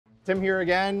Tim here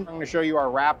again. I'm going to show you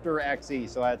our RAPTAR XE.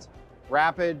 So that's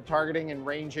Rapid Targeting and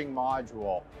Ranging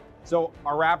Module. So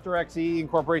our RAPTAR XE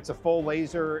incorporates a full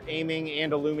laser aiming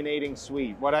and illuminating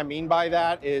suite. What I mean by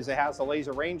that is it has a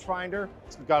laser rangefinder.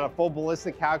 It's got a full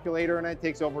ballistic calculator in it. It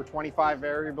takes over 25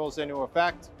 variables into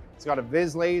effect. It's got a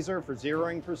vis laser for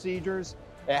zeroing procedures.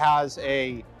 It has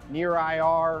a near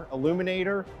IR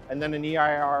illuminator and then an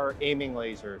EIR aiming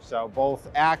laser. So both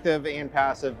active and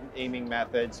passive aiming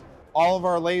methods. All of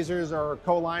our lasers are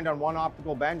co-lined on one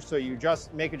optical bench, so you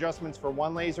just make adjustments for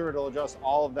one laser, it'll adjust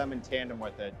all of them in tandem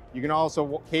with it. You can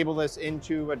also cable this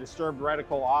into a disturbed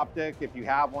reticle optic if you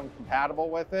have one compatible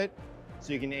with it,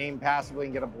 so you can aim passively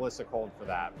and get a ballistic hold for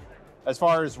that. As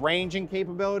far as ranging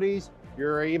capabilities,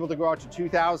 you're able to go out to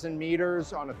 2,000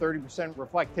 meters on a 30%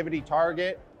 reflectivity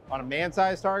target on a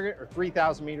man-sized target or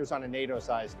 3,000 meters on a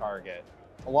NATO-sized target.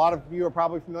 A lot of you are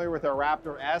probably familiar with our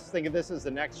RAPTAR S. Think of this as the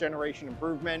next generation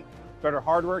improvement, better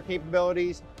hardware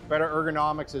capabilities, better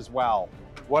ergonomics as well.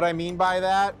 What I mean by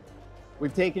that,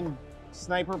 we've taken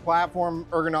sniper platform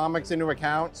ergonomics into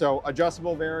account. So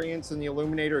adjustable variants in the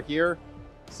illuminator here,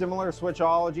 similar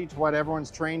switchology to what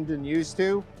everyone's trained and used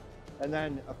to, and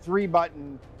then a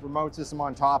 3-button remote system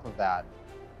on top of that.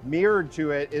 Mirrored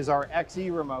to it is our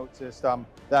XE remote system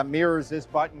that mirrors this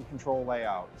button control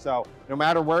layout. So no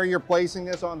matter where you're placing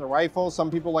this on the rifle, some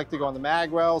people like to go on the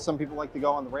mag well, some people like to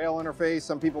go on the rail interface,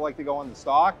 some people like to go on the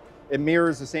stock. It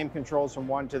mirrors the same controls from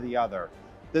one to the other.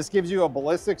 This gives you a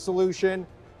ballistic solution,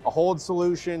 a hold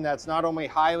solution that's not only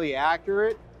highly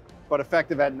accurate, but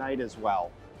effective at night as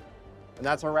well. And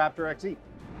that's our RAPTAR XE.